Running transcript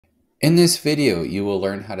In this video, you will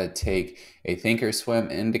learn how to take a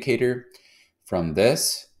Thinkorswim indicator from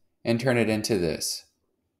this and turn it into this.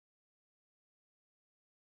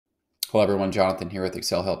 Hello everyone, Jonathan here with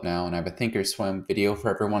Excel Help Now, and I have a Thinkorswim video for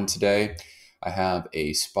everyone today. I have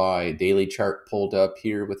a SPY daily chart pulled up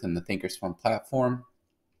here within the Thinkorswim platform.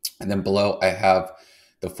 And then below I have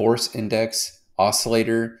the force index,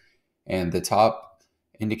 oscillator, and the top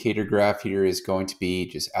indicator graph here is going to be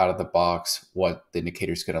just out of the box what the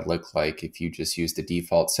indicator is going to look like if you just use the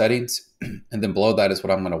default settings. And then below that is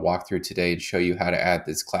what I'm going to walk through today and show you how to add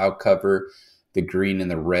this cloud cover, the green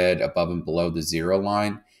and the red above and below the zero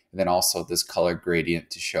line, and then also this color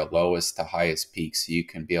gradient to show lowest to highest peaks so you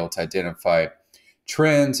can be able to identify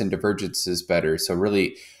trends and divergences better. So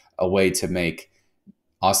really a way to make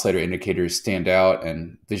oscillator indicators stand out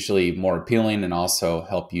and visually more appealing, and also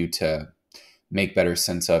help you to make better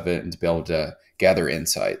sense of it and to be able to gather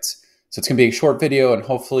insights. So it's going to be a short video, and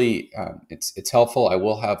hopefully it's helpful. I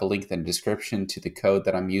will have a link in the description to the code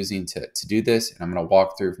that I'm using to do this, and I'm going to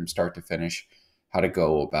walk through from start to finish how to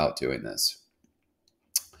go about doing this.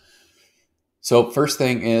 So first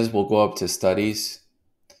thing is we'll go up to studies,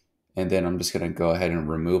 and then I'm just going to go ahead and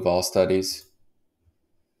remove all studies.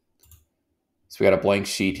 So we got a blank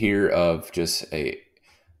sheet here of just a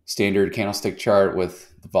standard candlestick chart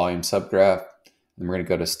with the volume subgraph. And we're going to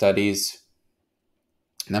go to studies,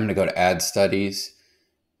 and I'm going to go to add studies,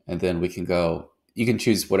 and then we can go, you can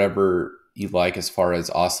choose whatever you like as far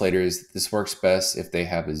as oscillators. This works best if they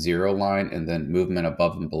have a zero line and then movement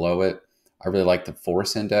above and below it. I really like the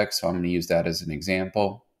force index, so I'm going to use that as an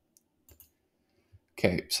example.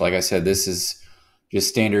 Okay, so like I said, this is just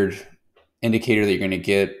standard indicator that you're going to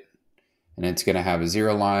get, and it's going to have a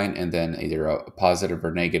zero line and then either a positive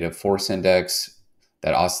or negative force index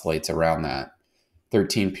that oscillates around that.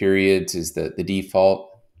 13 periods is the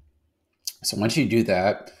default. So once you do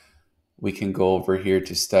that, we can go over here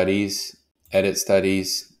to studies, edit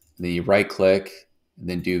studies, then you right click, and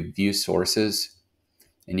then do view sources.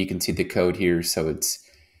 And you can see the code here. So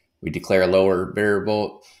we declare a lower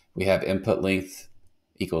variable. We have input length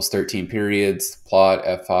equals 13 periods, plot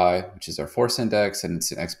FI, which is our force index, and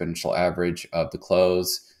it's an exponential average of the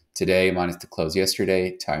close today minus the close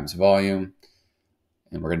yesterday times volume.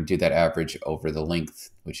 And we're going to do that average over the length,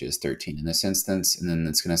 which is 13 in this instance. And then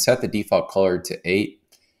it's going to set the default color to 8.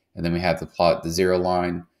 And then we have to plot the zero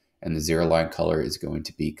line, and the zero line color is going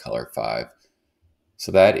to be color 5.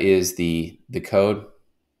 So that is the code.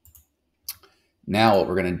 Now what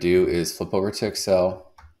we're going to do is flip over to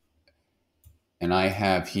Excel. And I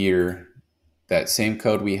have here that same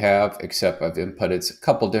code we have, except I've inputted a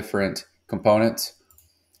couple different components.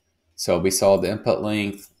 So we saw the input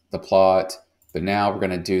length, the plot, but now we're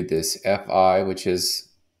going to do this FI, which is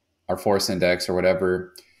our force index or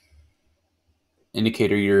whatever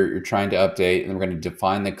indicator you're trying to update. And we're going to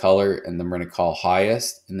define the color, and then we're going to call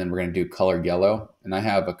highest, and then we're going to do color yellow. And I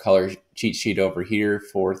have a color cheat sheet over here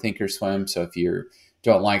for Thinkorswim. So if you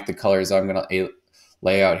don't like the colors I'm going to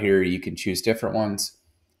lay out here, you can choose different ones.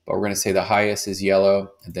 But we're going to say the highest is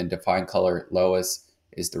yellow, and then define color lowest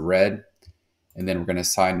is the red. And then we're going to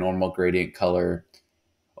assign normal gradient color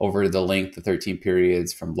over the length of 13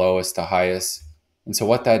 periods from lowest to highest. And so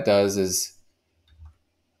what that does is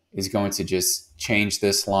going to just change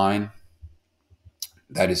this line.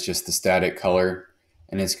 That is just the static color.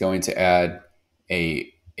 And it's going to add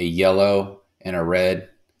a yellow and a red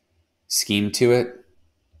scheme to it,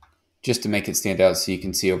 just to make it stand out so you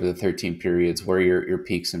can see over the 13 periods where your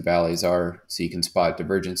peaks and valleys are, so you can spot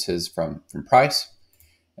divergences from price.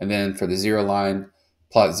 And then for the zero line,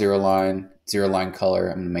 plot zero line color.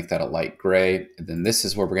 I'm going to make that a light gray. And then this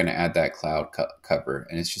is where we're going to add that cloud cover.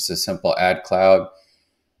 And it's just a simple add cloud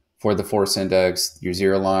for the force index, your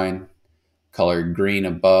zero line, color green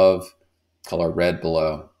above, color red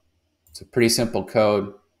below. It's a pretty simple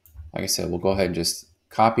code. Like I said, we'll go ahead and just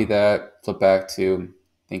copy that, flip back to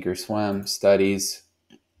Thinkorswim, studies,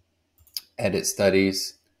 edit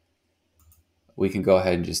studies. We can go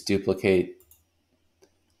ahead and just duplicate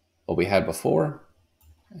what we had before,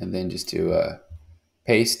 and then just do a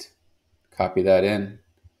paste, copy that in,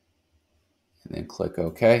 and then click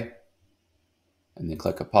OK, and then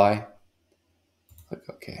click apply, click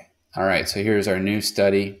OK. All right, so here's our new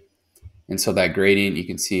study. And so that gradient, you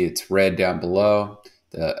can see it's red down below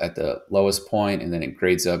at the lowest point, and then it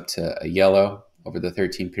grades up to a yellow over the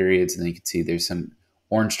 13 periods. And then you can see there's some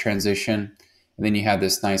orange transition. And then you have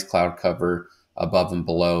this nice cloud cover above and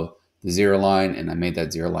below the zero line, and I made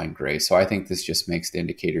that zero line gray. So I think this just makes the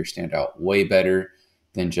indicator stand out way better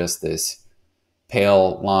than just this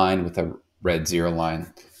pale line with a red zero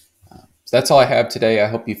line. So that's all I have today. I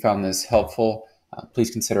hope you found this helpful.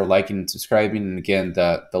 Please consider liking and subscribing. And again,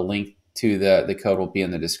 the link to the code will be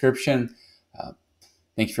in the description.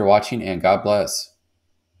 Thank you for watching, and God bless.